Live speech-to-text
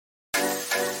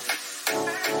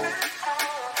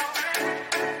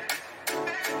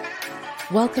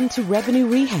Welcome to Revenue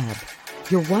Rehab,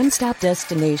 your one-stop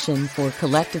destination for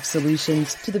collective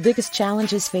solutions to the biggest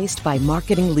challenges faced by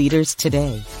marketing leaders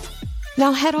today.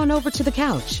 Now head on over to the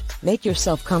couch, make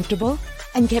yourself comfortable,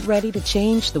 and get ready to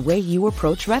change the way you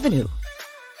approach revenue.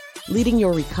 Leading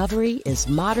your recovery is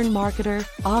modern marketer,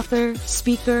 author,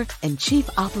 speaker, and chief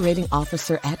operating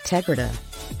officer at Tegrita,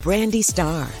 Brandy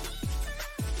Starr.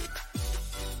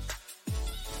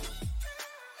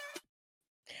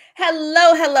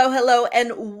 Hello,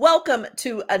 and welcome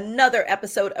to another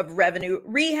episode of Revenue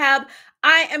Rehab.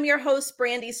 I am your host,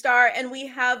 Brandy Starr, and we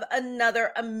have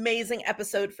another amazing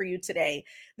episode for you today.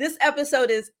 This episode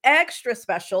is extra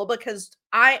special because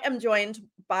I am joined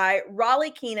by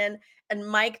Raleigh Keenan and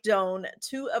Mike Doan,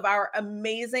 two of our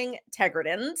amazing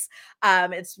Tegritans.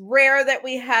 It's rare that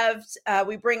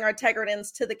we bring our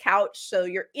Tegritans to the couch, so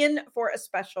you're in for a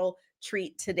special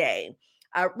treat today.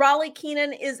 Raleigh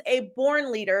Keenan is a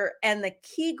born leader and the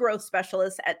key growth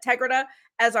specialist at Tegrita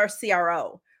as our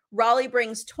CRO. Raleigh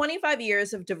brings 25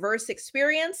 years of diverse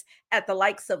experience at the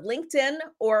likes of LinkedIn,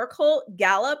 Oracle,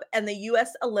 Gallup, and the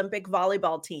U.S. Olympic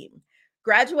volleyball team.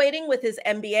 Graduating with his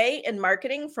MBA in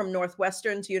marketing from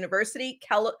Northwestern University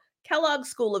Kellogg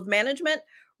School of Management,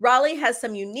 Raleigh has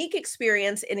some unique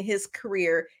experience in his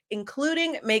career,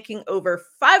 including making over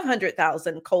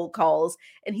 500,000 cold calls,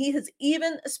 and he has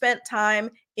even spent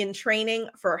time in training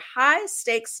for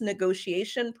high-stakes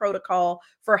negotiation protocol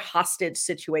for hostage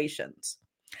situations.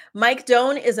 Mike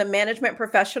Doan is a management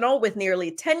professional with nearly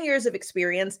 10 years of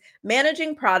experience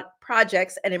managing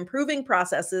projects and improving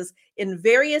processes in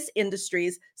various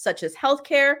industries such as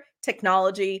healthcare,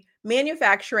 technology,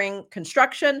 manufacturing,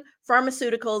 construction,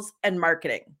 pharmaceuticals, and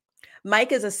marketing.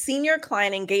 Mike is a senior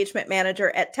client engagement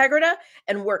manager at Tegrita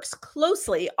and works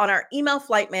closely on our email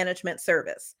flight management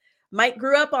service. Mike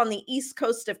grew up on the east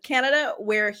coast of Canada,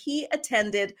 where he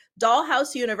attended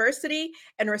Dalhousie University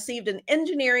and received an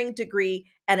engineering degree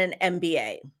and an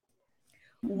MBA.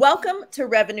 Welcome to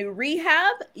Revenue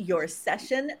Rehab. Your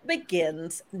session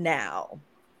begins now.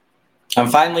 I'm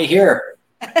finally here.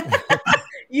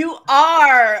 You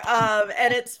are.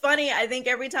 And it's funny. I think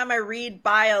every time I read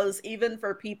bios, even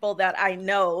for people that I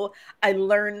know, I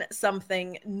learn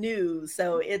something new.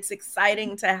 So it's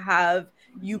exciting to have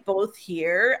you both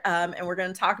here. And we're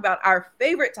going to talk about our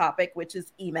favorite topic, which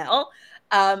is email.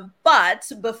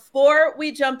 But before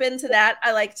we jump into that,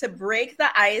 I like to break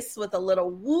the ice with a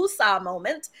little woo-saw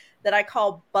moment that I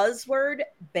call buzzword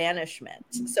banishment.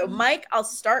 So Mike, I'll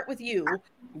start with you.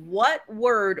 What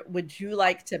word would you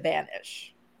like to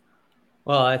banish?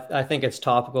 Well, I think it's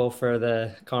topical for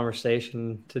the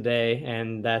conversation today,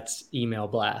 and that's email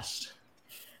blast.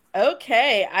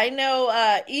 Okay, I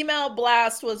know email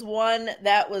blast was one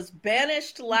that was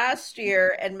banished last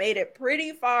year and made it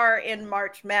pretty far in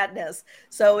March Madness.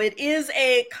 So it is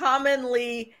a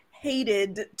commonly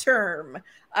hated term.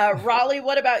 Raleigh,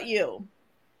 what about you?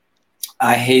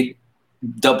 I hate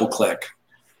double click.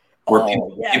 Where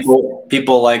yes.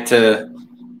 people like to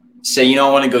say, I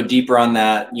want to go deeper on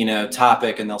that,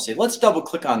 topic, and they'll say, let's double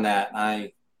click on that.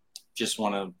 I just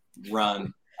want to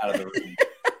run out of the room.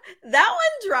 That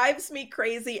one drives me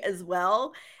crazy as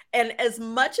well. And as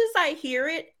much as I hear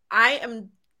it, I am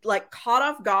like caught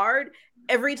off guard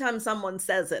every time someone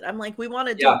says it. I'm like, we want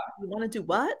to do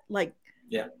what? Like,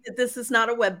 this is not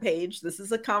a web page. This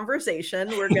is a conversation.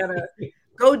 We're gonna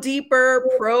go deeper,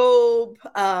 probe.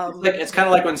 It's kind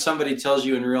of like when somebody tells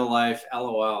you in real life,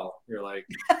 LOL. You're like,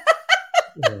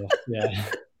 yeah.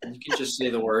 You can just say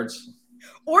the words.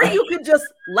 Or you could just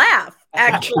laugh,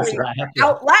 actually,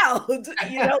 out loud.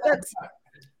 That's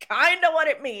kind of what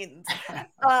it means.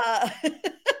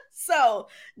 So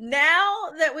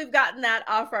now that we've gotten that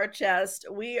off our chest,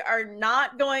 we are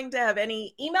not going to have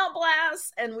any email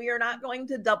blasts and we are not going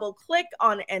to double click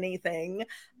on anything.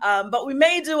 But we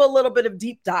may do a little bit of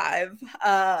deep dive.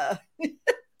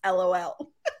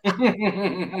 LOL.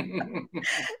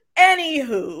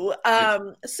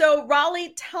 Anywho, so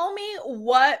Raleigh, tell me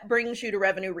what brings you to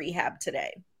Revenue Rehab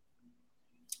today.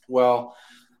 Well,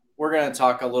 we're going to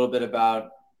talk a little bit about,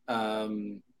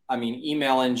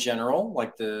 email in general,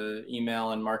 like the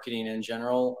email and marketing in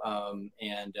general.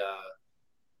 And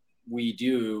we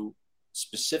do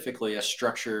specifically a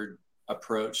structured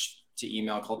approach to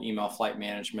email called email flight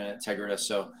management at Tegrita.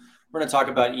 So we're going to talk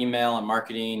about email and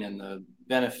marketing and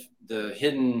the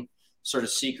hidden sort of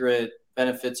secret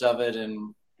benefits of it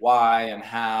and why and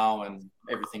how and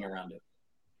everything around it.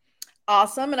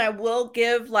 Awesome. And I will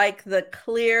give like the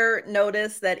clear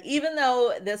notice that even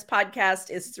though this podcast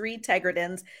is 3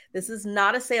 Tegretons, this is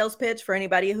not a sales pitch for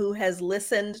anybody who has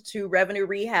listened to Revenue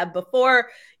Rehab before.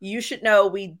 You should know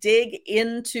we dig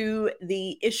into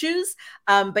the issues.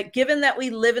 But given that we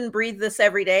live and breathe this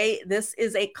every day, this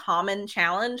is a common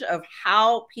challenge of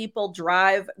how people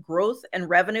drive growth and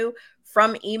revenue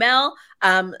from email.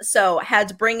 So had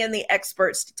to bring in the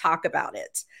experts to talk about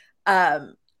it.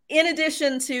 In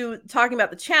addition to talking about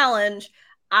the challenge,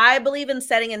 I believe in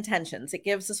setting intentions. It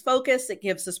gives us focus, it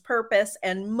gives us purpose,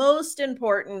 and most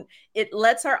important, it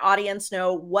lets our audience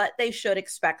know what they should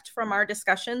expect from our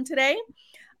discussion today.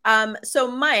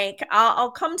 So Mike, I'll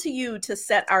come to you to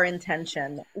set our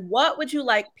intention. What would you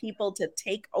like people to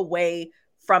take away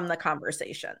from the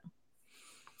conversation?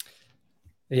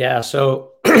 Yeah,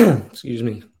 so excuse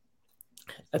me.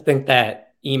 I think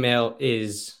that email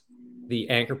is the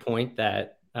anchor point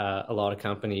that a lot of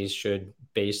companies should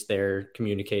base their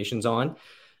communications on.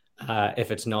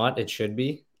 If it's not, it should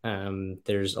be.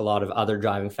 There's a lot of other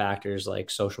driving factors like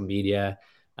social media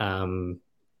and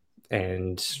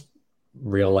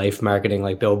real life marketing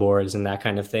like billboards and that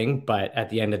kind of thing. But at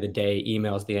the end of the day,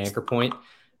 email is the anchor point,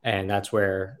 and that's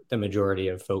where the majority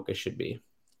of focus should be.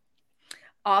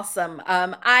 Awesome.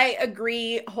 I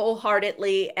agree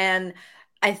wholeheartedly. And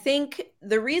I think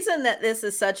the reason that this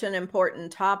is such an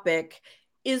important topic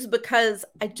is because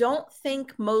I don't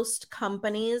think most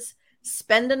companies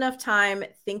spend enough time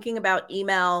thinking about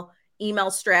email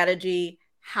strategy,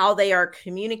 how they are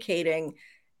communicating.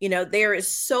 You know, there is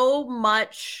so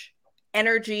much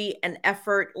energy and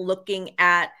effort looking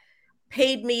at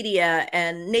paid media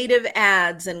and native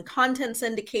ads and content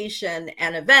syndication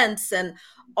and events and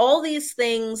all these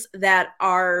things that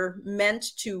are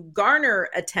meant to garner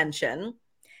attention.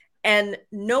 And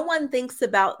no one thinks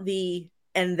about the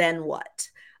and then what.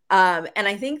 And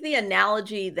I think the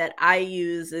analogy that I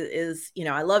use is, you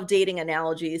know, I love dating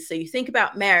analogies. So you think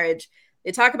about marriage,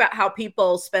 they talk about how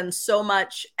people spend so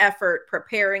much effort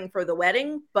preparing for the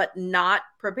wedding, but not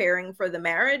preparing for the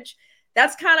marriage.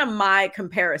 That's kind of my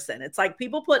comparison. It's like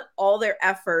people put all their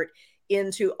effort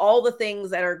into all the things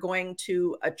that are going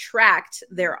to attract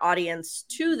their audience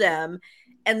to them.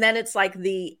 And then it's like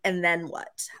and then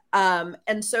what?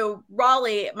 And so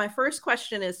Raleigh, my first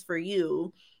question is for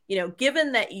you. You know,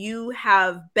 given that you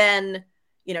have been,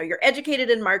 you know, you're educated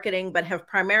in marketing, but have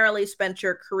primarily spent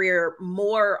your career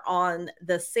more on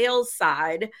the sales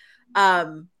side,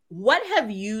 what have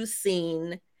you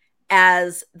seen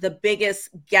as the biggest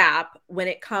gap when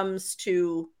it comes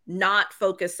to not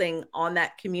focusing on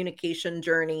that communication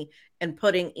journey and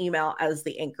putting email as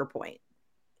the anchor point?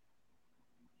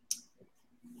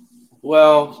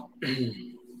 Well,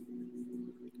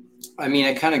 I mean,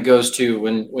 it kind of goes to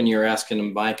when you're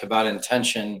asking Mike about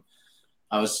intention.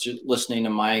 I was just listening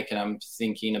to Mike and I'm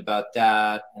thinking about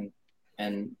that.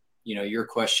 And, you know, your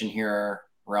question here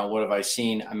around what have I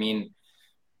seen? I mean,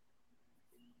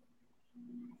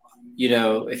 you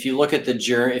know, if you look at the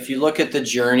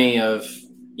journey of,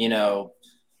 you know,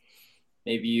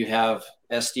 maybe you have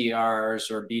SDRs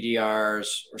or BDRs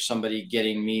or somebody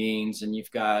getting meetings and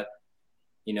you've got,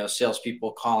 you know,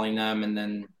 salespeople calling them, and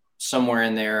then somewhere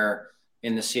in there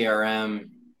in the CRM,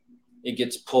 it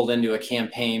gets pulled into a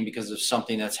campaign because of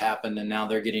something that's happened, and now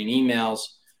they're getting emails.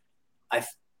 I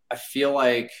feel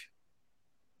like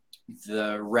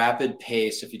the rapid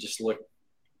pace, if you just look,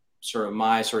 sort of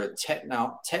my sort of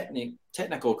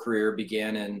technical career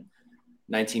began in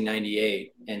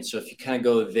 1998. And so if you kind of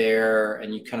go there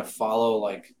and you kind of follow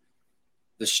like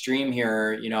the stream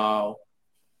here, you know,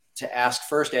 to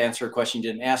answer a question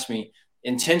you didn't ask me,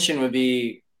 intention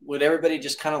would everybody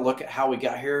just kind of look at how we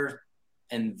got here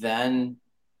and then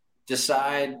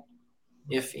decide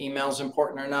if email is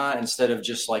important or not, instead of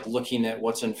just like looking at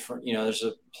what's in front? You know, there's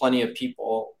plenty of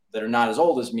people that are not as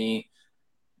old as me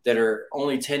that are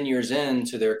only 10 years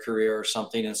into their career or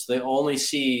something. And so they only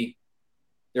see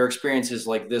their experiences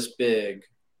like this big.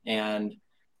 And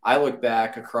I look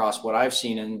back across what I've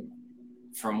seen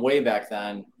from way back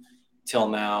then till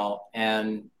now,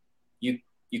 and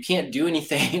you can't do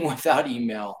anything without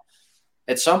email.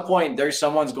 At some point,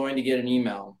 someone's going to get an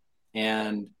email.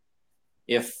 And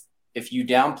if you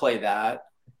downplay that,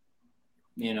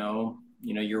 you know,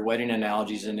 your wedding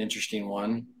analogy is an interesting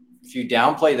one. If you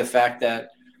downplay the fact that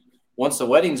once the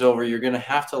wedding's over, you're going to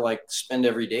have to like spend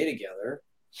every day together,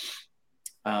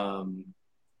 and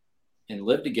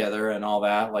live together and all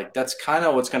that, like that's kind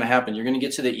of what's going to happen. You're going to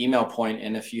get to the email point,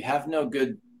 and if you have no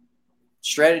good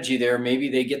strategy there, maybe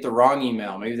they get the wrong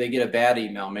email, maybe they get a bad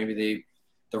email, maybe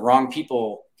the wrong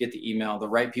people get the email, the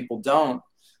right people don't.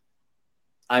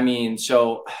 I mean,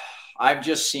 so I've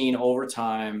just seen over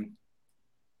time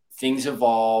things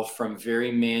evolve from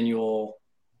very manual,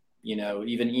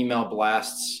 even email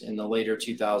blasts in the later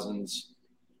 2000s,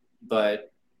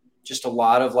 but just a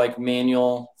lot of like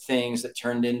manual things that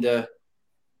turned into,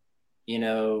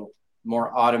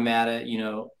 more automatic,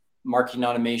 marketing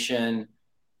automation.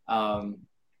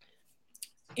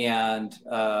 And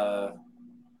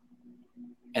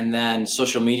then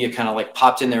social media kind of like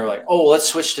popped in there, like, oh, let's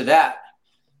switch to that.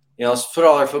 Let's put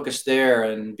all our focus there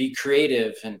and be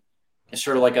creative, and it's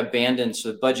sort of like abandoned.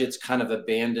 So the budget's kind of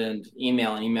abandoned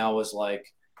email, and email was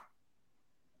like,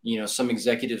 some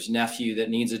executive's nephew that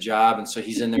needs a job. And so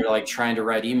he's in there like trying to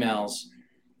write emails.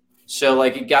 So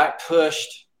like it got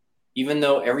pushed, even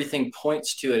though everything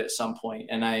points to it at some point.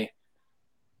 And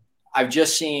I've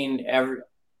just seen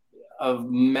a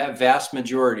vast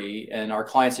majority, and our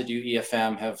clients that do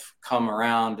EFM have come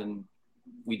around, and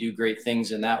we do great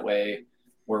things in that way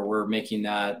where we're making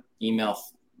that email,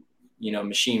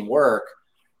 machine work.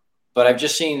 But I've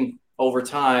just seen over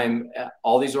time,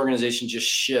 all these organizations just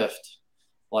shift.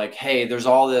 Like, hey, there's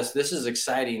all this is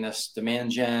exciting, this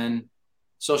demand gen,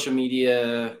 social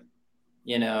media,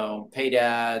 paid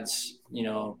ads,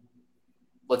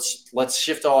 let's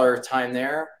shift all our time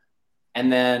there.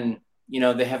 And then,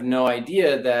 they have no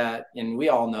idea that, and we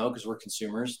all know because we're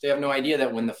consumers, they have no idea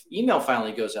that when the email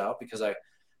finally goes out, because I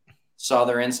saw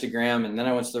their Instagram and then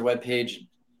I went to their webpage,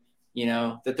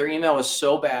 that their email was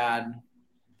so bad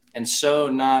and so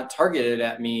not targeted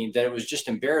at me that it was just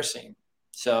embarrassing.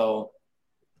 So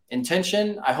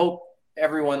intention, I hope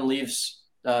everyone leaves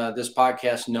this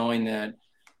podcast knowing that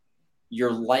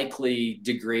you're likely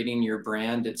degrading your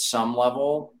brand at some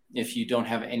level if you don't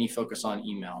have any focus on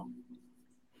email.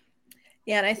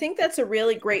 Yeah, and I think that's a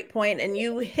really great point. And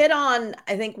you hit on,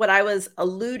 I think, what I was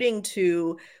alluding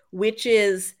to, which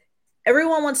is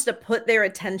everyone wants to put their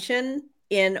attention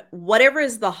in whatever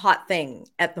is the hot thing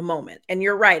at the moment. And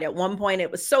you're right. At one point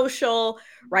it was social.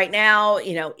 Right now,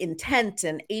 intent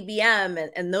and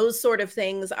ABM and those sort of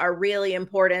things are really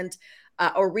important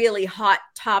or really hot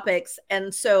topics.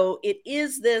 And so it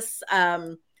is this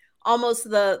almost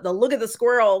the look at the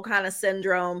squirrel kind of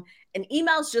syndrome. And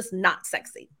email's just not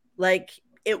sexy. Like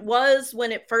it was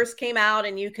when it first came out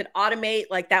and you could automate,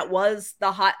 like that was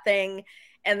the hot thing.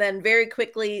 And then very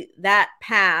quickly that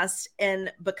passed.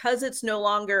 And because it's no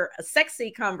longer a sexy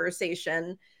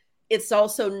conversation, it's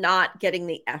also not getting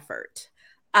the effort.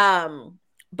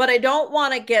 But I don't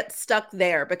want to get stuck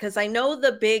there, because I know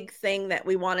the big thing that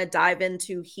we want to dive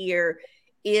into here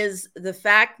is the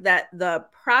fact that the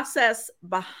process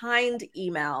behind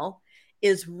email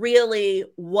is really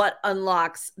what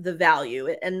unlocks the value.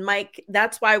 And Mike,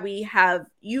 that's why we have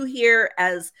you here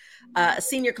as a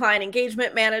senior client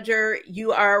engagement manager.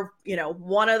 You are,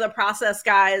 one of the process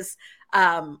guys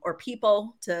or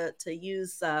people to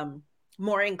use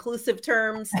more inclusive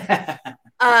terms.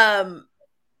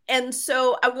 And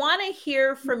so I want to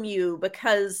hear from you,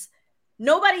 because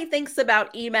nobody thinks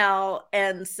about email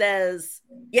and says,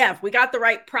 yeah, if we got the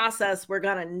right process, we're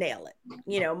going to nail it.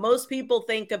 Most people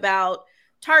think about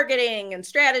targeting and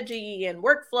strategy and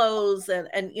workflows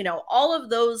and all of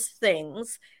those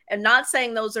things, and not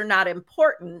saying those are not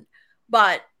important,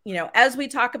 but as we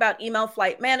talk about email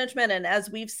flight management, and as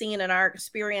we've seen in our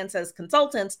experience as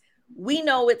consultants, we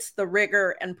know it's the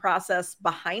rigor and process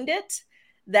behind it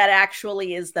that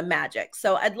actually is the magic.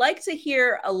 So I'd like to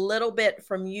hear a little bit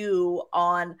from you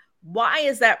on why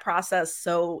is that process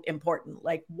so important?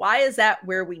 Like, why is that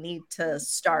where we need to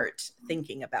start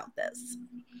thinking about this?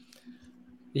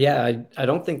 Yeah, I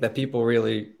don't think that people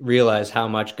really realize how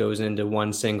much goes into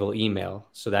one single email.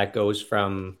 So that goes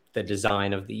from the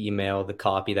design of the email, the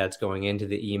copy that's going into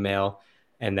the email,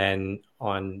 and then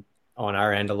on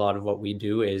our end, a lot of what we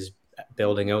do is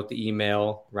building out the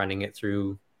email, running it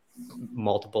through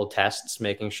multiple tests,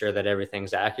 making sure that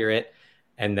everything's accurate,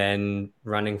 and then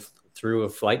running through a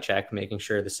flight check, making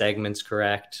sure the segment's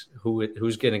correct,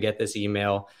 who's going to get this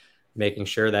email, making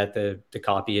sure that the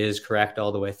copy is correct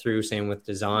all the way through. Same with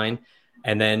design,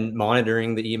 and then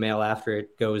monitoring the email after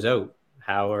it goes out.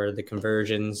 How are the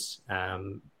conversions?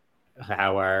 How's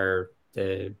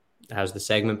the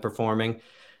segment performing?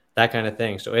 That kind of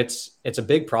thing. So it's a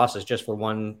big process just for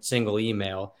one single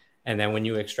email. And then when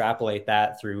you extrapolate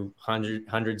that through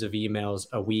hundreds of emails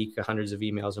a week, hundreds of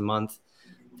emails a month,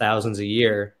 thousands a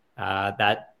year,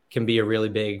 that can be a really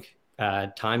big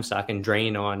time suck and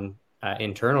drain on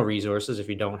internal resources if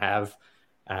you don't have,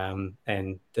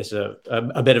 and this is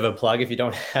a bit of a plug, if you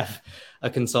don't have a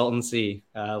consultancy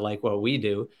like what we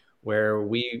do, where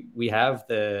we have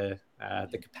the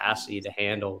capacity to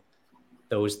handle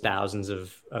those thousands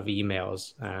of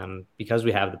emails because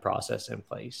we have the process in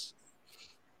place.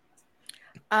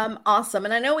 Awesome.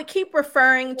 And I know we keep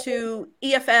referring to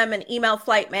EFM and email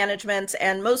flight management,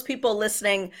 and most people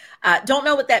listening don't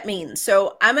know what that means.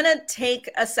 So I'm going to take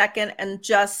a second and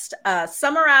just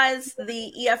summarize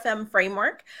the EFM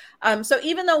framework. So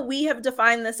even though we have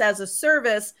defined this as a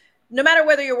service, no matter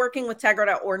whether you're working with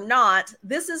Tegrita or not,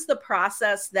 this is the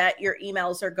process that your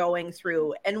emails are going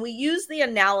through. And we use the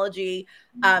analogy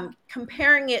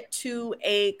comparing it to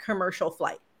a commercial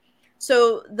flight.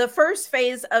 So the first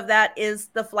phase of that is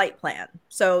the flight plan.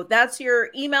 So that's your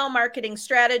email marketing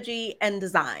strategy and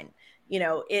design.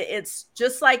 It's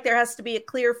just like there has to be a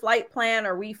clear flight plan.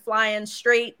 Are we flying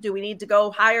straight? Do we need to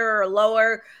go higher or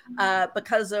lower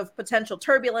because of potential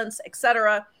turbulence, et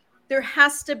cetera? There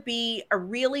has to be a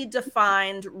really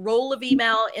defined role of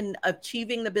email in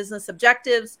achieving the business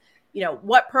objectives.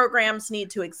 What programs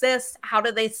need to exist? How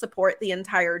do they support the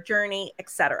entire journey, et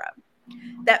cetera?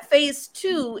 That phase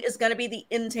 2 is going to be the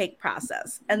intake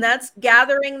process, and that's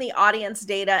gathering the audience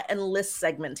data and list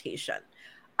segmentation.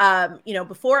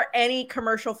 Before any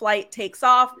commercial flight takes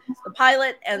off, the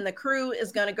pilot and the crew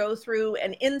is going to go through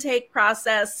an intake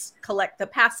process, collect the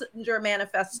passenger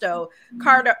manifesto,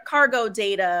 cargo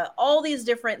data, all these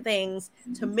different things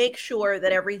to make sure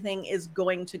that everything is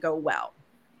going to go well.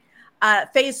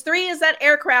 Phase 3 is that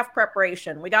aircraft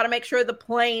preparation. We got to make sure the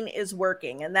plane is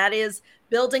working, and that is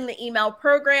building the email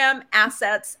program,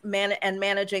 assets, and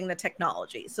managing the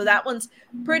technology. So that one's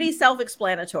pretty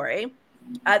self-explanatory.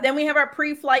 Then we have our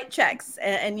pre-flight checks,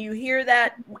 and you hear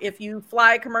that if you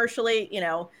fly commercially,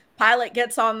 pilot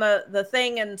gets on the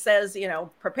thing and says,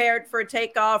 prepared for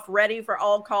takeoff, ready for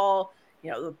all call,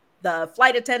 the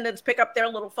flight attendants pick up their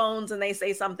little phones and they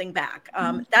say something back.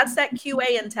 That's that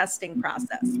QA and testing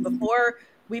process. Before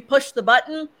we push the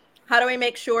button, how do we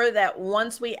make sure that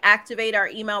once we activate our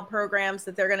email programs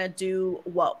that they're going to do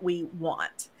what we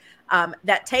want?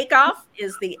 That takeoff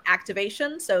is the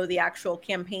activation, so the actual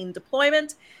campaign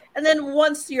deployment. And then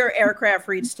once your aircraft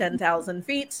reaches 10,000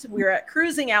 feet, we're at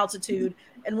cruising altitude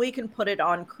and we can put it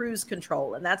on cruise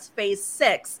control. And that's phase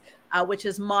 6, which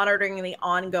is monitoring the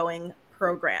ongoing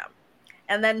program.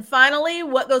 And then finally,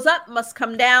 what goes up must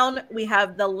come down. We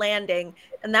have the landing,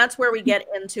 and that's where we get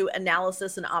into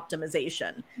analysis and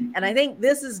optimization. And I think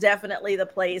this is definitely the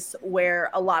place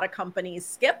where a lot of companies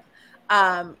skip.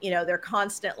 They're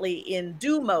constantly in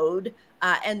do mode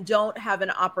and don't have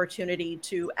an opportunity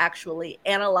to actually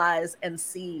analyze and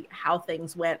see how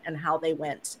things went and how they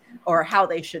went or how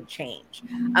they should change.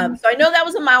 So I know that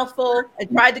was a mouthful. I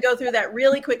tried to go through that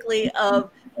really quickly of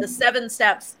the 7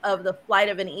 steps of the flight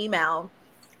of an email.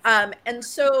 And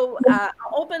so I'll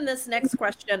open this next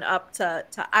question up to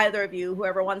either of you,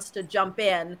 whoever wants to jump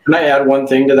in. Can I add one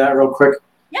thing to that real quick?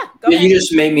 Yeah, go ahead. You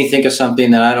just made me think of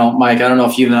something that Mike, I don't know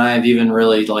if you and I have even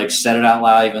really said it out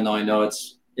loud, even though I know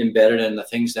it's embedded in the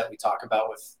things that we talk about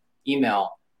with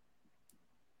email.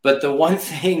 But the one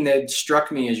thing that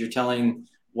struck me as you're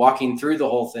walking through the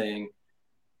whole thing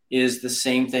is the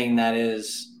same thing that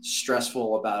is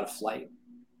stressful about a flight.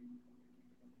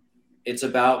 It's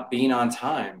about being on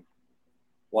time.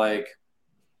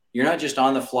 You're not just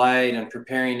on the flight and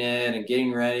preparing it and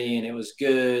getting ready and it was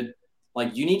good.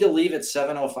 You need to leave at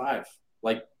 7:05,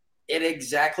 at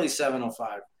exactly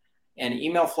 7:05. And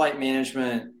email flight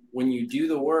management, when you do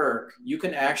the work, you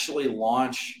can actually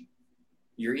launch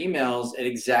your emails at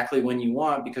exactly when you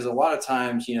want, because a lot of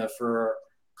times, for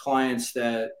clients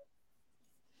that,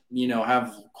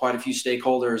 have quite a few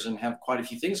stakeholders and have quite a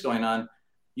few things going on,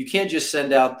 you can't just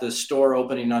send out the store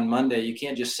opening on Monday. You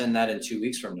can't just send that in 2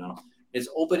 weeks from now. It's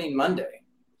opening Monday.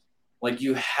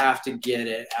 You have to get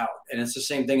it out. And it's the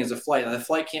same thing as a flight. The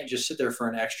flight can't just sit there for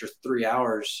an extra 3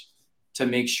 hours to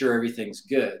make sure everything's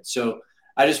good. So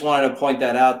I just wanted to point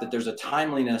that out, that there's a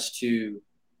timeliness to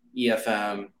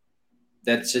EFM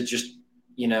that's just,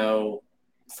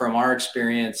 from our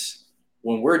experience,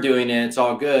 when we're doing it, it's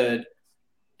all good.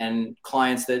 And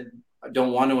clients that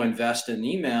don't want to invest in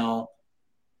email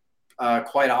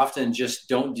quite often just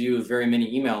don't do very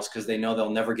many emails because they know they'll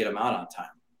never get them out on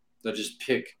time. They'll just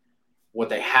pick what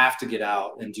they have to get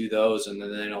out and do those, and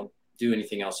then they don't do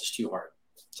anything else. It's too hard.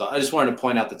 So I just wanted to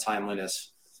point out the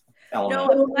timeliness element. No,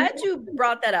 I'm glad you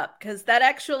brought that up, because that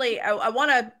actually, I want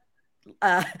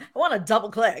to double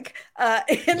click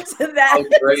into that. Oh,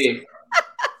 great.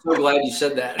 So glad you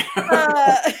said that.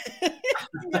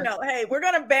 Hey, we're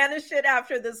going to banish it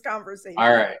after this conversation.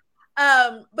 All right.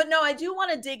 But no, I do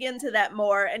want to dig into that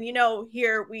more. And,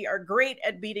 here we are great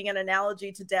at beating an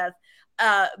analogy to death.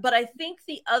 But I think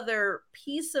the other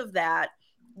piece of that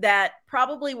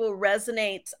probably will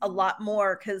resonate a lot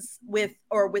more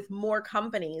with more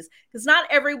companies, because not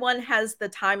everyone has the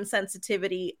time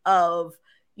sensitivity of,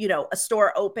 a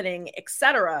store opening,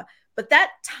 etc. But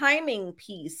that timing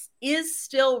piece is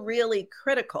still really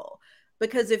critical,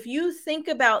 because if you think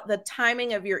about the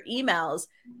timing of your emails,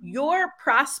 your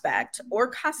prospect or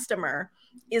customer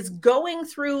is going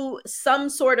through some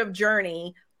sort of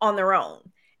journey on their own.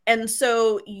 And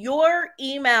so your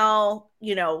email,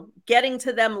 getting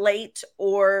to them late,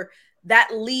 or that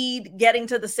lead getting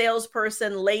to the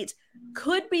salesperson late,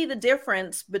 could be the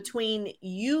difference between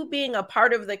you being a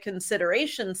part of the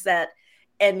consideration set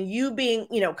and you being,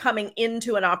 coming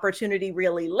into an opportunity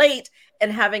really late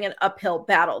and having an uphill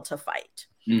battle to fight.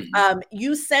 Mm-hmm.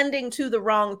 You sending to the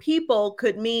wrong people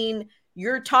could mean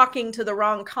you're talking to the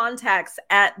wrong contacts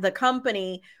at the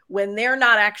company when they're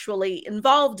not actually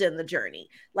involved in the journey.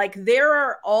 Like, there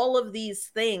are all of these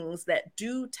things that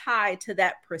do tie to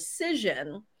that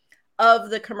precision of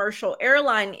the commercial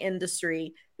airline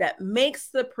industry that makes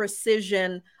the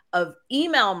precision of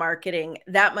email marketing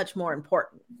that much more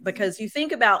important. Because you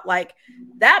think about, like,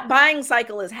 that buying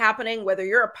cycle is happening whether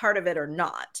you're a part of it or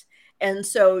not. And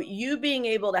so you being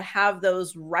able to have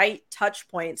those right touch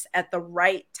points at the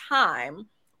right time,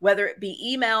 whether it be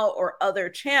email or other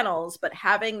channels, but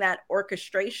having that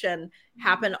orchestration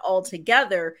happen all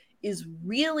together is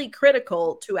really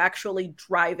critical to actually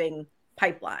driving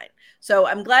pipeline. So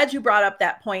I'm glad you brought up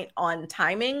that point on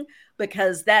timing,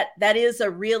 because that is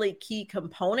a really key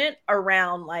component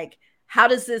around, like, how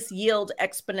does this yield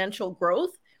exponential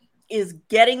growth, is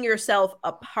getting yourself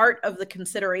a part of the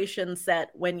consideration set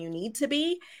when you need to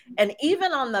be. And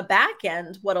even on the back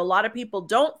end, what a lot of people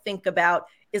don't think about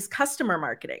is customer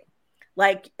marketing.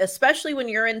 Like, especially when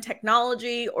you're in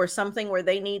technology or something where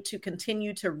they need to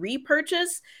continue to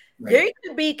repurchase, right, they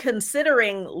could be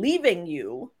considering leaving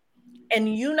you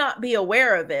and you not be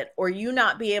aware of it, or you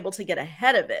not be able to get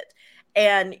ahead of it.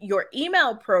 And your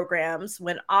email programs,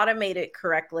 when automated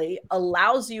correctly,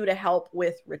 allows you to help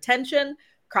with retention,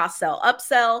 cross-sell,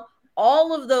 upsell,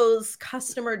 all of those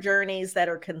customer journeys that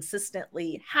are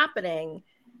consistently happening.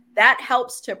 That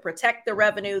helps to protect the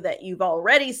revenue that you've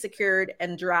already secured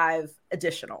and drive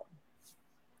additional.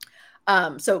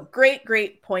 So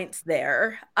great points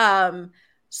there.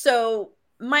 So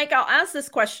Mike, I'll ask this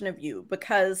question of you,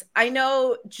 because I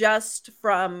know just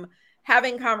from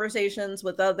having conversations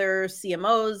with other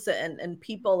CMOs and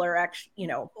people are actually,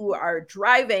 who are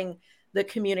driving the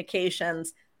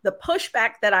communications, the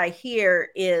pushback that I hear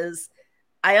is,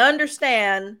 I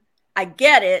understand, I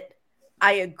get it,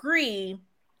 I agree,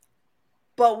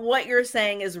 but what you're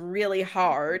saying is really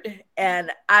hard,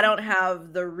 and I don't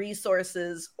have the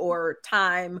resources or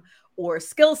time or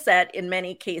skill set in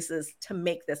many cases to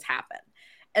make this happen.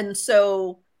 And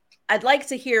so I'd like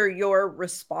to hear your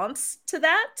response to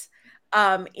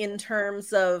that, in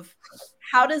terms of,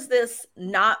 how does this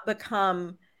not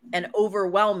become an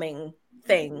overwhelming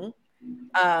thing,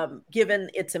 given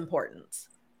its importance?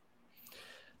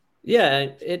 Yeah,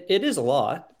 it is a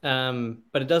lot,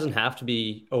 but it doesn't have to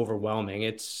be overwhelming.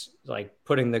 It's like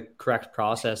putting the correct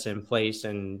process in place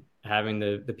and having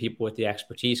the people with the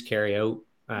expertise carry out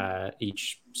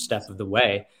each step of the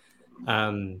way.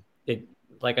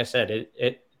 Like I said,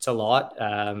 it's a lot.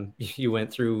 You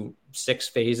went through 6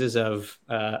 phases of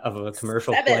a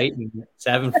commercial flight, and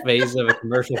 7 phases of a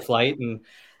commercial flight, and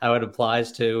how it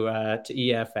applies to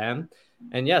EFM.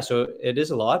 And yeah, so it is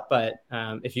a lot, but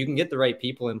if you can get the right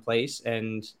people in place,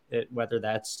 and whether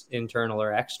that's internal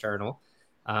or external,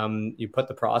 you put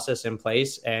the process in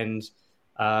place, and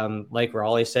like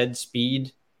Raleigh said,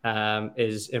 speed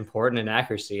is important, and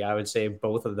accuracy. I would say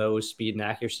both of those, speed and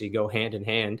accuracy, go hand in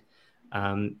hand.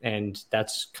 And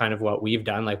that's kind of what we've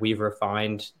done. Like, we've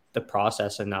refined the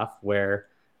process enough where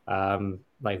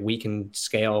like we can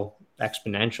scale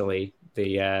exponentially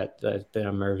the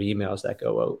number of emails that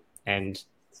go out and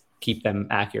keep them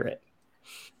accurate.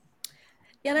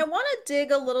 And I want to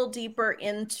dig a little deeper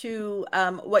into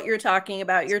what you're talking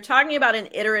about. You're talking about an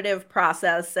iterative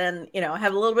process, and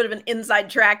have a little bit of an inside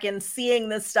track in seeing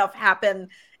this stuff happen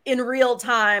in real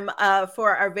time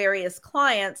for our various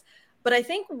clients. But I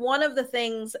think one of the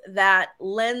things that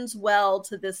lends well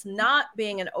to this not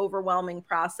being an overwhelming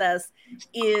process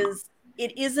is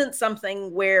it isn't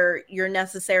something where you're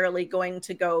necessarily going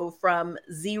to go from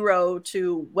zero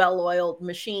to well-oiled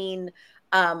machine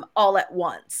all at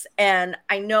once. And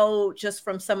I know just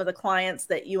from some of the clients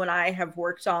that you and I have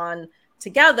worked on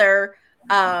together,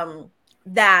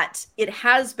 that it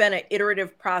has been an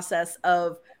iterative process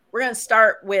of, we're going to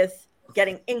start with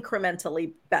getting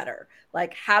incrementally better.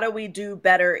 Like, how do we do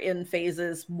better in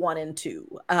phases 1 and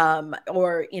 2,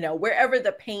 or, wherever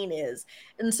the pain is.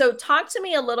 And so talk to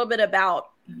me a little bit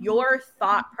about your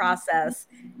thought process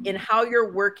in how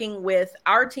you're working with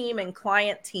our team and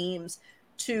client teams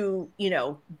to,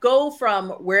 go from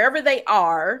wherever they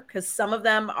are, because some of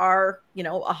them are,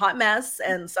 a hot mess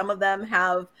and some of them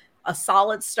have a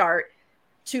solid start,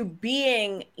 to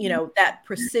being, that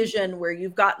precision where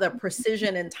you've got the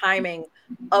precision and timing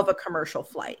of a commercial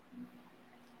flight?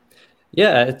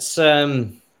 Yeah, it's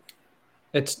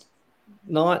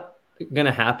not going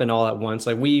to happen all at once.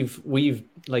 Like we've,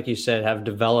 like you said, have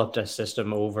developed a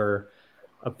system over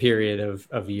a period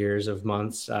of years, of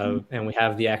months, and we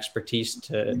have the expertise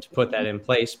to put that in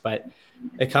place. But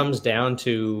it comes down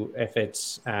to if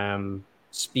it's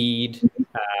speed,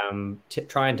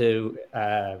 trying to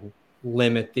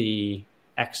limit the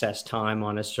excess time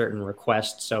on a certain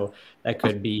request. So that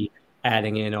could be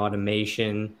adding in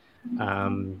automation,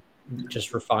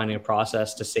 just refining a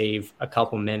process to save a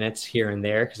couple minutes here and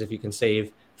there. Because if you can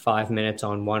save 5 minutes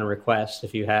on one request,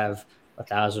 if you have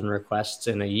 1,000 requests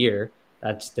in a year,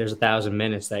 there's 1,000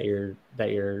 minutes that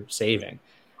you're saving.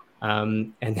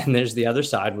 And then there's the other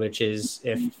side, which is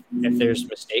if there's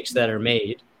mistakes that are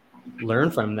made,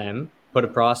 learn from them, put a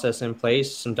process in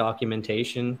place, some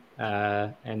documentation,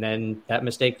 and then that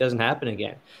mistake doesn't happen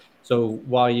again. So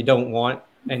while you don't want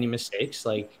any mistakes,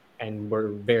 and we're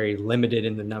very limited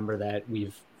in the number that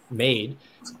we've made,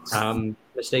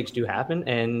 mistakes do happen,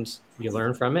 and you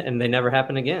learn from it, and they never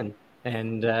happen again.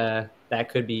 And that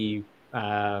could be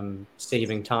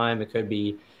saving time. It could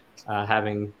be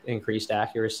having increased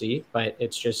accuracy, but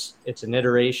it's an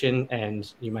iteration,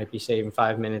 and you might be saving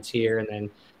 5 minutes here and then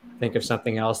think of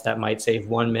something else that might save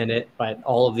 1 minute. But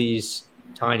all of these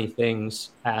tiny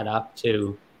things add up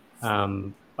to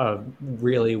a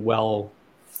really well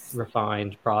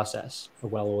refined process, a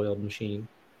well-oiled machine.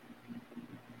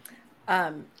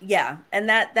 Yeah. And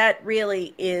that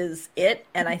really is it.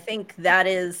 And I think that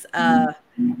is,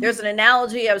 there's an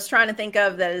analogy I was trying to think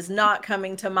of that is not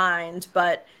coming to mind,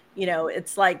 but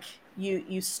it's like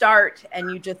you start and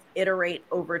you just iterate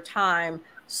over time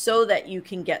so that you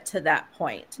can get to that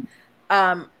point.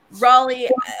 Raleigh,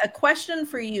 a question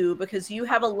for you, because you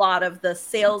have a lot of the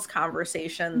sales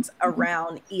conversations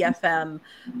around EFM.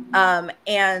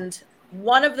 And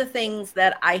one of the things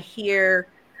that I hear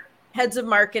heads of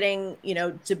marketing,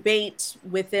 debate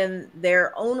within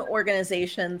their own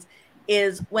organizations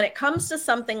is, when it comes to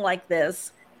something like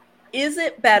this, is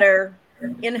it better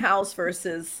in-house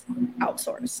versus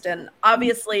outsourced? And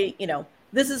obviously,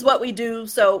 this is what we do,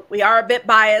 so we are a bit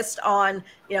biased on,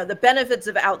 the benefits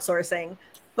of outsourcing.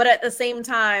 But at the same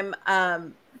time,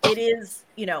 it is,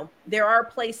 there are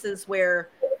places where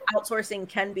outsourcing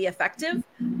can be effective.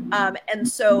 And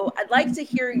so I'd like to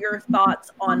hear your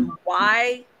thoughts on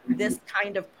why this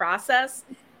kind of process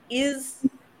is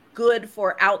good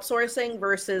for outsourcing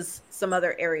versus some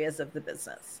other areas of the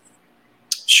business.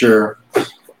 Sure.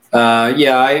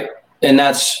 And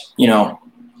that's,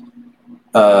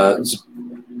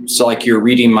 so like you're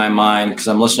reading my mind, because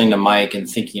I'm listening to Mike and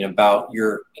thinking about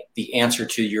the answer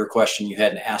to your question you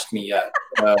hadn't asked me yet,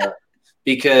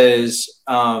 because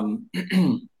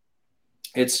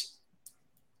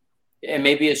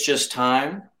maybe it's just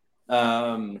time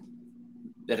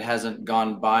that hasn't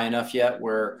gone by enough yet,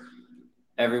 where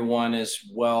everyone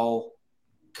is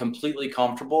completely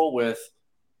comfortable with,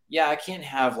 I can't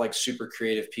have super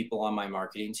creative people on my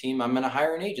marketing team. I'm going to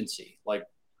hire an agency.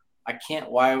 I can't,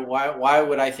 why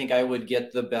would I think I would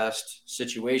get the best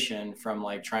situation from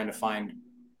trying to find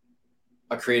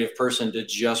a creative person to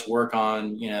just work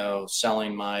on,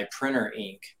 selling my printer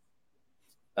ink?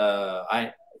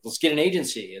 Let's get an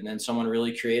agency, and then someone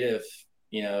really creative,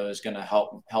 is going to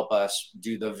help us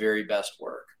do the very best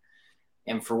work.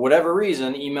 And for whatever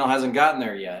reason, email hasn't gotten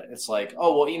there yet. It's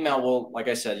email will, like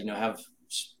I said, have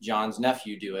John's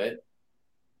nephew do it.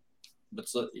 But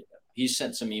he's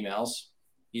sent some emails.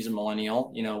 He's a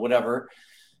millennial, whatever.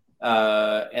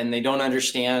 And they don't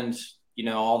understand,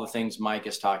 all the things Mike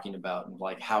is talking about, and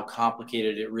how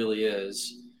complicated it really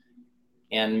is.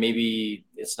 And maybe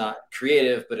it's not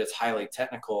creative, but it's highly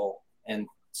technical. And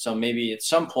so maybe at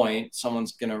some point,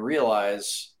 someone's going to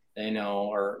realize,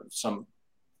 or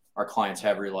our clients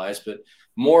have realized, but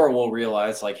more will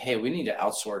realize hey, we need to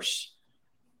outsource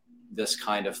this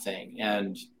kind of thing.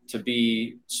 And to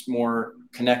be more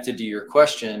connected to your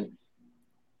question,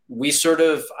 we sort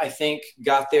of, I think,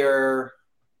 got there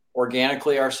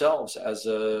organically ourselves as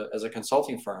a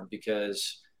consulting firm,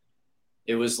 because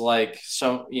it was a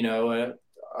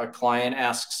client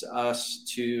asks us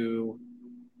to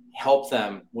help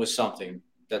them with something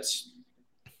that's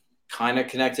kind of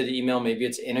connected to email. Maybe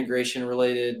it's integration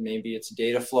related, maybe it's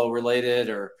data flow related,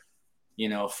 or,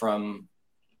 from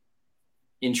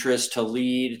interest to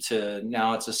lead to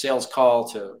now it's a sales call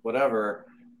to whatever.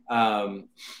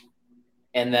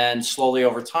 And then slowly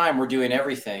over time, we're doing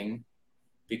everything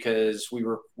because we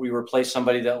replaced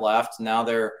somebody that left. Now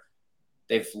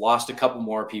they've lost a couple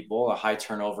more people, a high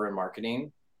turnover in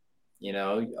marketing.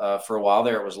 For a while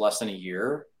there, it was less than a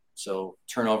year. So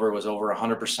turnover was over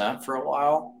 100% for a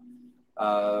while,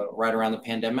 right around the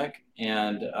pandemic.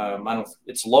 And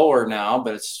it's lower now,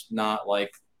 but it's not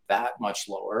like that much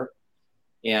lower.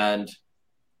 And,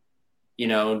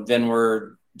 then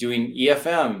we're doing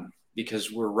EFM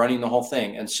because we're running the whole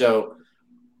thing. And so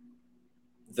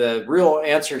the real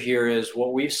answer here is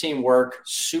what we've seen work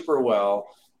super well,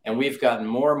 and we've gotten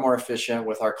more and more efficient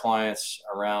with our clients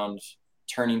around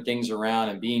turning things around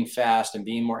and being fast and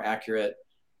being more accurate,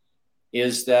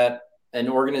 is that an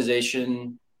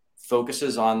organization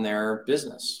focuses on their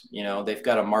business. They've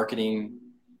got a marketing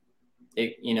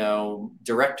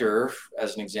director,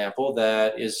 as an example,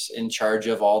 that is in charge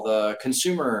of all the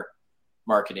consumer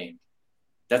marketing.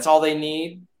 That's all they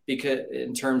need, because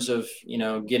in terms of,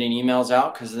 getting emails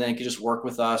out, because then they can just work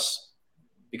with us,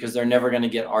 because they're never going to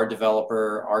get our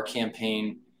developer, our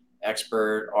campaign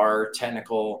expert, our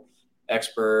technical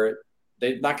expert.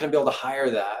 They're not going to be able to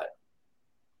hire that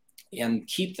and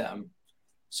keep them.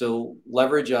 So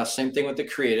leverage us. Same thing with the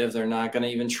creative. They're not going to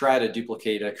even try to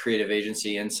duplicate a creative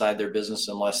agency inside their business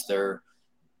unless they're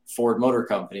Ford Motor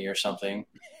Company or something.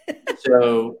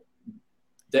 So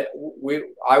that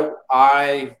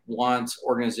I want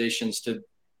organizations to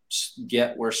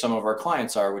get where some of our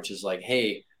clients are, which is like,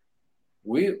 hey,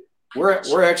 we're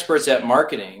experts at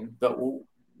marketing, but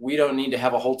we don't need to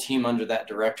have a whole team under that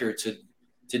director to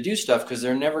do stuff, because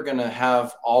they're never going to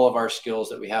have all of our skills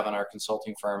that we have in our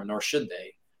consulting firm, nor should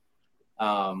they.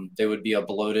 They would be a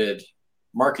bloated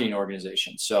marketing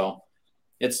organization. So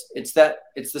it's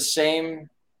the same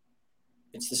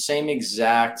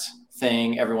exact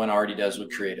thing everyone already does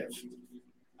with creative.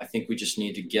 I think we just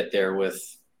need to get there with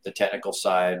the technical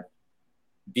side,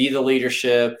 be the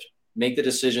leadership, make the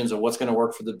decisions of what's going to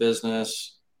work for the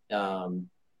business. But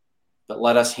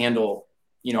let us handle,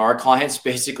 our clients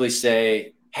basically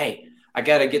say, hey, I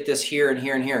got to get this here and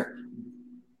here and here.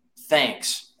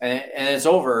 Thanks. And it's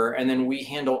over. And then we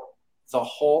handle the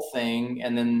whole thing,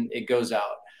 and then it goes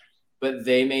out. But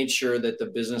they made sure that the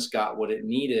business got what it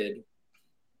needed.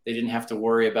 They didn't have to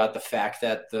worry about the fact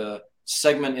that the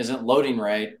segment isn't loading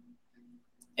right.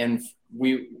 And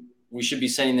we should be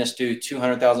sending this to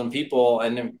 200,000 people.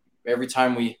 And then every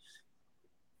time we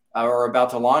are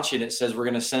about to launch it, it says we're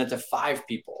going to send it to 5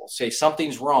 people. Say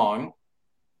something's wrong.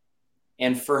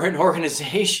 And for an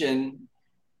organization,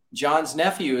 John's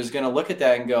nephew is going to look at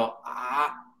that and go,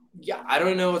 yeah, I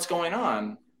don't know what's going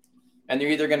on. And they're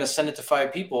either going to send it to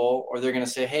 5 people, or they're going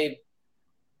to say, hey,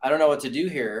 I don't know what to do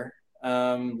here.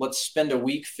 Let's spend a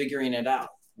week figuring it out.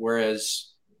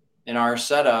 Whereas in our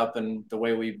setup and the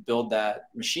way we build that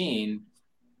machine,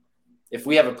 if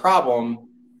we have a problem,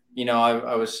 I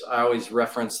always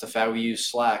reference the fact we use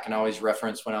Slack, and I always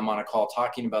reference when I'm on a call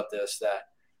talking about this, that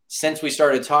since we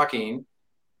started talking,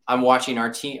 I'm watching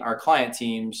our client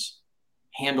teams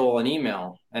handle an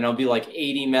email, and it'll be like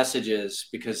 80 messages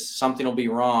because something will be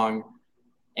wrong.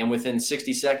 And within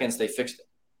 60 seconds, they fixed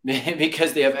it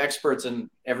because they have experts in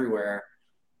everywhere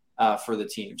for the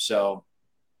team. So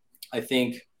I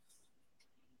think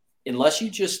unless you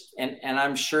just, and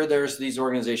I'm sure there's these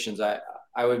organizations, I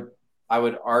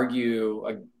would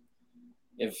argue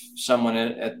if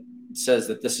someone says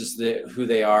that this is who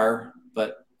they are,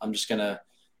 but I'm just going to,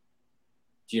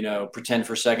 pretend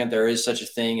for a second there is such a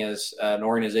thing as an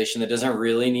organization that doesn't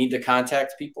really need to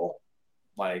contact people.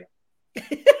 Like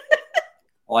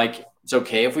it's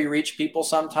okay if we reach people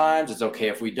sometimes. It's okay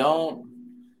if we don't.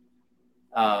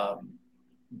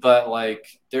 But like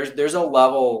there's a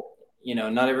level,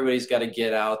 not everybody's got to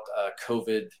get out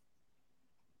COVID,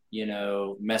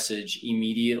 message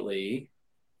immediately,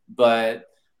 but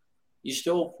you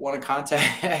still want to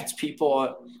contact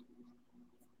people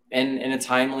in a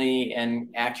timely and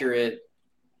accurate,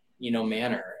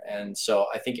 manner. And so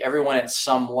I think everyone at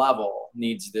some level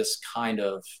needs this kind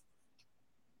of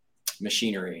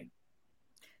machinery.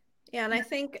 Yeah, and I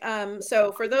think,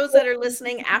 so for those that are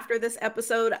listening after this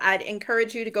episode, I'd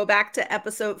encourage you to go back to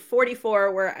episode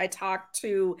 44, where I talked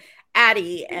to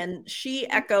Addie, and she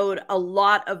echoed a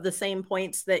lot of the same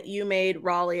points that you made,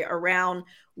 Raleigh, around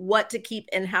what to keep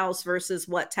in-house versus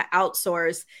what to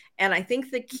outsource. And I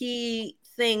think the key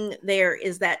thing there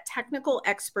is that technical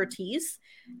expertise,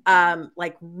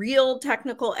 like real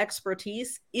technical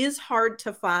expertise, is hard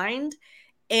to find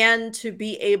and to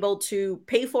be able to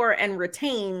pay for and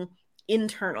retain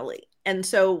internally. And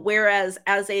so whereas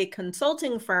as a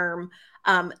consulting firm,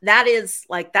 That is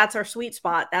like, that's our sweet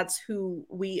spot. That's who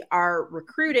we are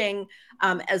recruiting,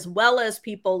 as well as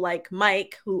people like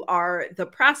Mike, who are the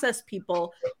process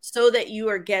people, so that you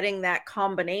are getting that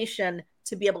combination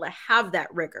to be able to have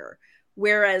that rigor.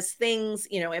 Whereas things,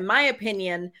 in my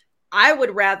opinion, I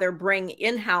would rather bring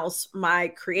in-house my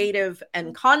creative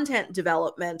and content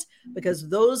development, because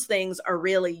those things are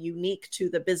really unique to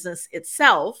the business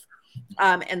itself.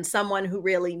 And someone who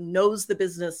really knows the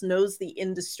business, knows the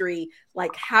industry,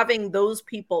 like having those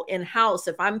people in-house.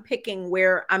 If I'm picking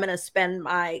where I'm going to spend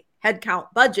my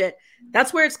headcount budget,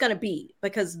 that's where it's going to be,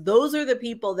 because those are the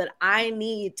people that I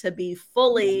need to be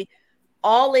fully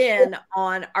all in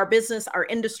on our business, our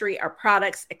industry, our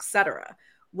products, etc.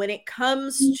 When it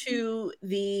comes to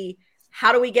the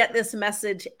how do we get this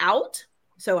message out?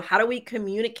 So how do we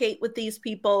communicate with these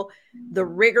people? The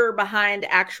rigor behind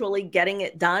actually getting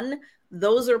it done.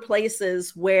 Those are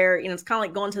places where, it's kind of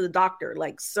like going to the doctor,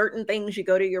 like certain things you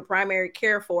go to your primary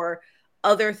care for,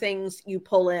 other things you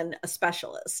pull in a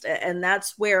specialist. And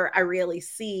that's where I really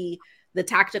see the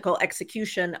tactical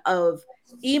execution of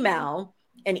email,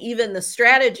 and even the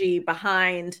strategy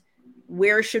behind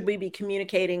where should we be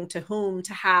communicating, to whom,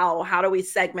 to how do we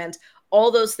segment, all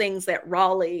those things that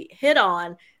Raleigh hit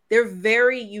on. They're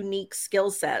very unique skill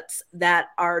sets that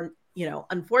are,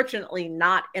 unfortunately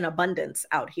not in abundance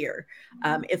out here.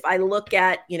 If I look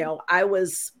at, I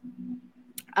was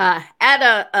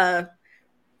at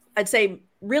I'd say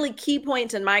really key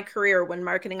point in my career when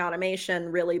marketing automation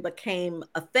really became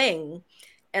a thing.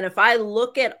 And if I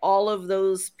look at all of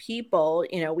those people,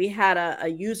 we had a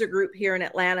user group here in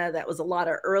Atlanta that was a lot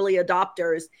of early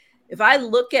adopters. If I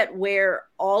look at where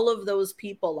all of those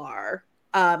people are,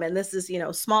 and this is,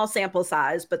 small sample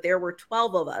size, but there were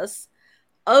 12 of us.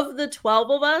 Of the 12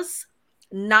 of us,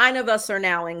 9 of us are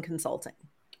now in consulting.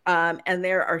 And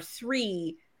there are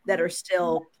 3 that are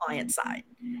still client side.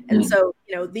 And so,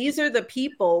 these are the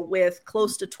people with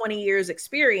close to 20 years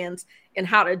experience in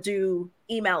how to do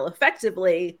email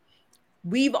effectively.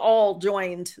 We've all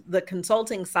joined the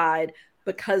consulting side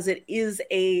because it is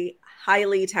a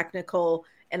highly technical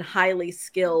and highly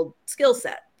skilled skill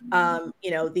set.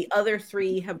 The other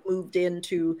 3 have moved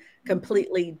into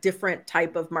completely different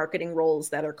type of marketing roles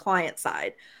that are client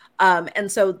side.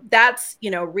 And so that's,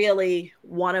 really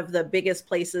one of the biggest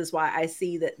places why I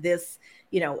see that this,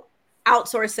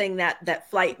 outsourcing that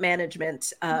flight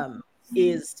management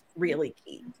is really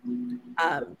key.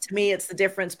 To me, it's the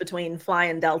difference between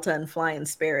flying Delta and flying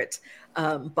Spirit.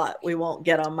 But we won't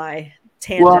get on my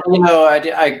tangent. Well,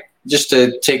 I just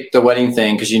to take the wedding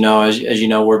thing, because as you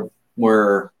know,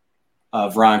 we're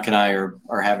Veronica and I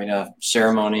are having a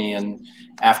ceremony and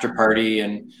after party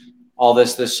and all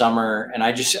this summer, and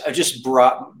I just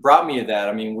brought me to that.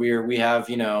 I mean, we have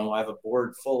I have a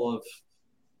board full of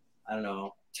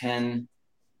 10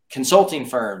 consulting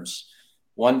firms.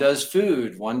 One does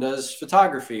food, one does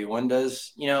photography, one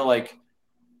does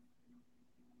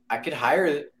I could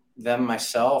hire them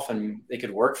myself and they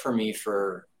could work for me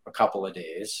for a couple of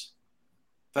days.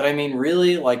 But I mean,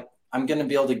 really, I'm going to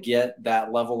be able to get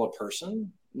that level of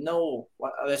person? No,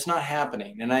 that's not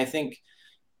happening. And I think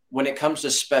when it comes to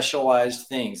specialized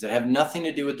things that have nothing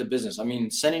to do with the business, I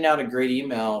mean, sending out a great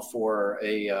email for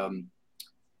a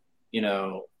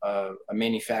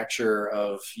manufacturer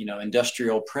of,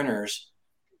 industrial printers,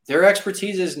 their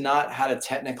expertise is not how to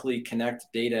technically connect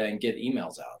data and get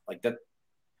emails out like that.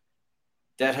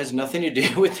 That has nothing to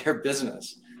do with their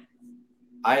business.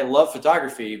 I love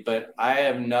photography, but I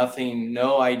have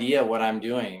no idea what I'm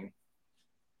doing.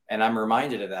 And I'm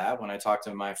reminded of that when I talk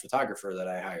to my photographer that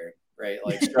I hired. Right.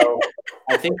 So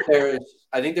I think there's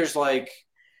I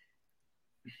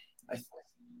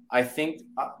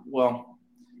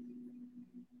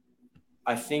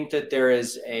think that there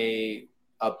is a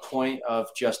point of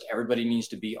just everybody needs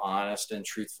to be honest and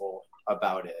truthful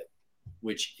about it,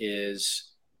 which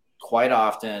is quite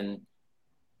often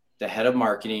the head of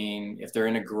marketing, if they're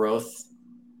in a growth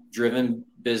driven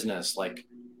business, like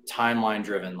timeline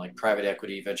driven, like private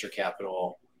equity, venture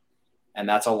capital. And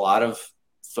that's a lot of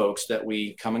folks that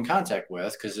we come in contact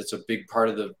with because it's a big part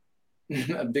of the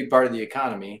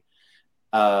economy.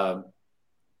 They'll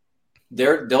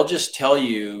just tell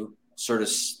you sort of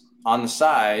on the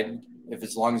side, if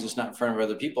as long as it's not in front of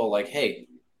other people, like, hey,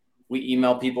 we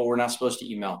email people we're not supposed to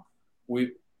email.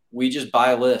 We just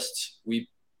buy lists.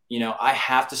 I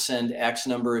have to send X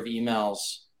number of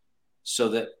emails so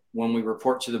that when we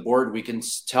report to the board, we can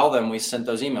tell them we sent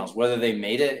those emails, whether they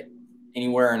made it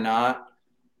anywhere or not.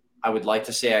 I would like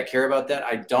to say I care about that.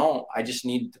 I don't. I just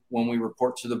need, when we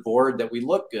report to the board, that we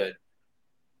look good.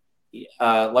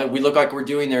 Like we look like we're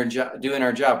doing our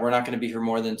job. We're not going to be here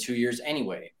more than 2 years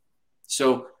anyway.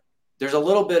 So there's a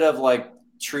little bit of like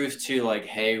truth to like,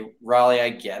 hey, Raleigh, I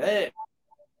get it.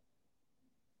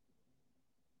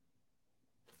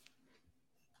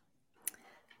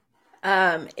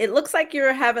 It looks like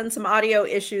you're having some audio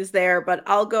issues there, but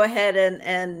I'll go ahead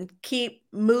and keep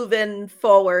moving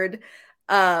forward.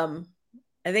 I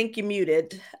think you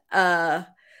muted.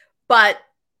 But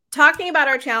talking about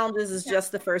our challenges is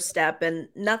just the first step, and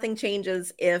nothing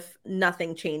changes if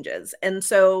nothing changes. And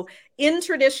so in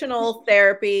traditional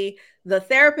therapy, the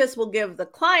therapist will give the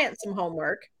client some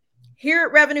homework. Here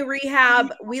at Revenue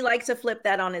Rehab, we like to flip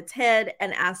that on its head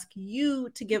and ask you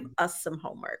to give us some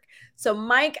homework. So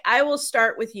Mike, I will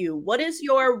start with you. What is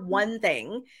your one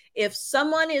thing if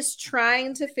someone is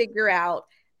trying to figure out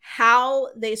how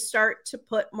they start to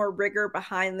put more rigor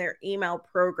behind their email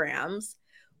programs?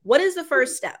 What is the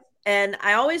first step? And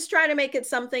I always try to make it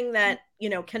something that,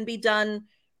 can be done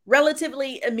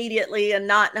relatively immediately and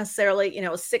not necessarily, a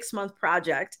 6-month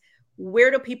project. Where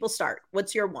do people start?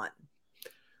 What's your one?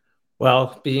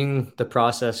 Well, being the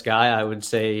process guy, I would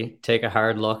say take a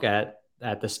hard look at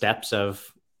the steps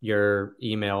of your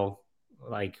email,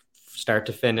 like start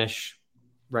to finish,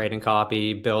 writing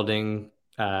copy, building,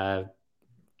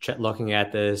 looking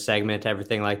at the segment,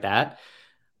 everything like that.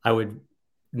 I would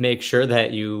make sure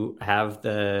that you have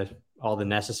all the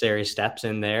necessary steps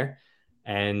in there,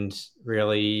 and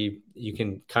really you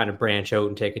can kind of branch out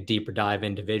and take a deeper dive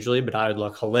individually, but I would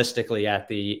look holistically at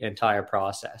the entire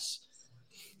process.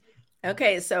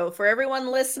 Okay, so for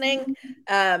everyone listening,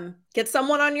 get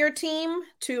someone on your team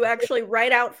to actually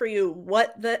write out for you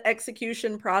what the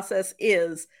execution process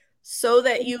is so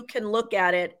that you can look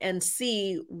at it and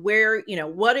see where,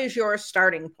 what is your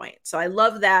starting point. So I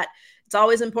love that. It's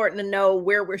always important to know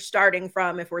where we're starting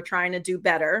from if we're trying to do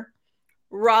better.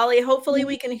 Raleigh, hopefully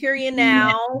we can hear you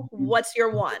now. What's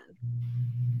your one?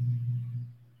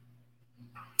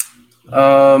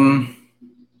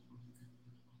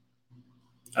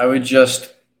 I would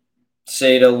just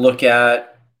say to look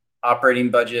at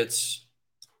operating budgets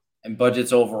and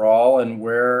budgets overall, and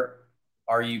where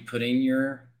are you putting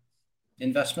your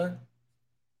investment?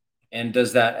 And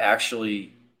does that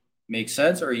actually make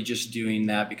sense? Or are you just doing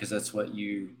that because that's what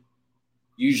you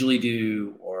usually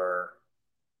do or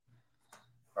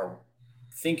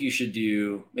think you should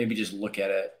do? Maybe just look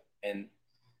at it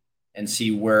and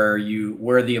see where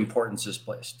the importance is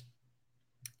placed.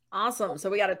 Awesome. So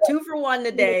we got a 2-for-1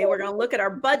 today. We're going to look at our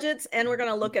budgets and we're going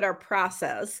to look at our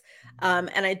process.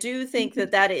 And I do think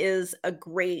that is a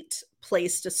great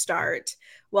place to start.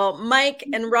 Well, Mike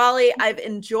and Raleigh, I've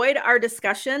enjoyed our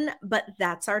discussion, but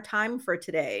that's our time for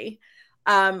today.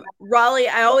 Raleigh,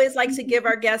 I always like to give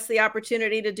our guests the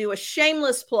opportunity to do a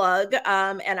shameless plug,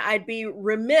 and I'd be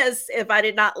remiss if I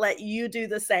did not let you do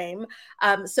the same.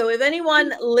 So if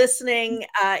anyone listening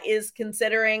is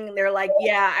considering, they're like,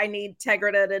 yeah, I need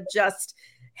Tegrita to just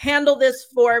handle this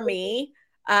for me.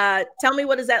 Tell me,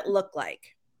 what does that look like?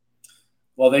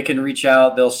 Well, they can reach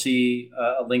out. They'll see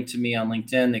a link to me on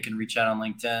LinkedIn. They can reach out on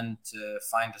LinkedIn to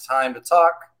find a time to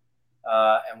talk,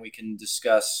 and we can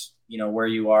discuss where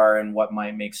you are and what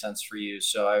might make sense for you.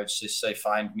 So I would just say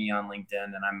find me on LinkedIn,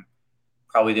 and I'm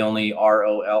probably the only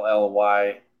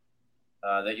ROLLY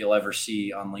that you'll ever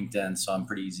see on LinkedIn. So I'm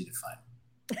pretty easy to find.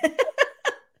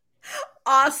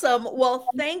 Awesome. Well,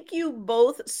 thank you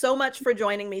both so much for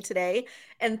joining me today.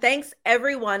 And thanks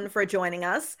everyone for joining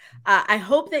us. I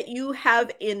hope that you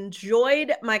have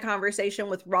enjoyed my conversation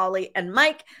with Raleigh and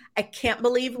Mike. I can't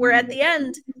believe we're at the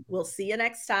end. We'll see you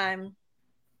next time.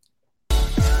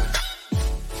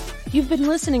 You've been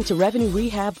listening to Revenue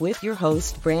Rehab with your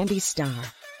host, Brandy Starr.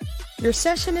 Your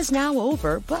session is now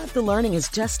over, but the learning has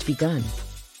just begun.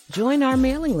 Join our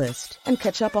mailing list and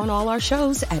catch up on all our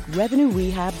shows at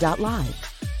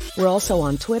revenuerehab.live. We're also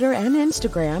on Twitter and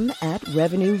Instagram at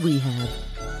Revenue Rehab.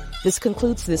 This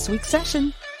concludes this week's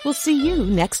session. We'll see you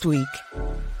next week.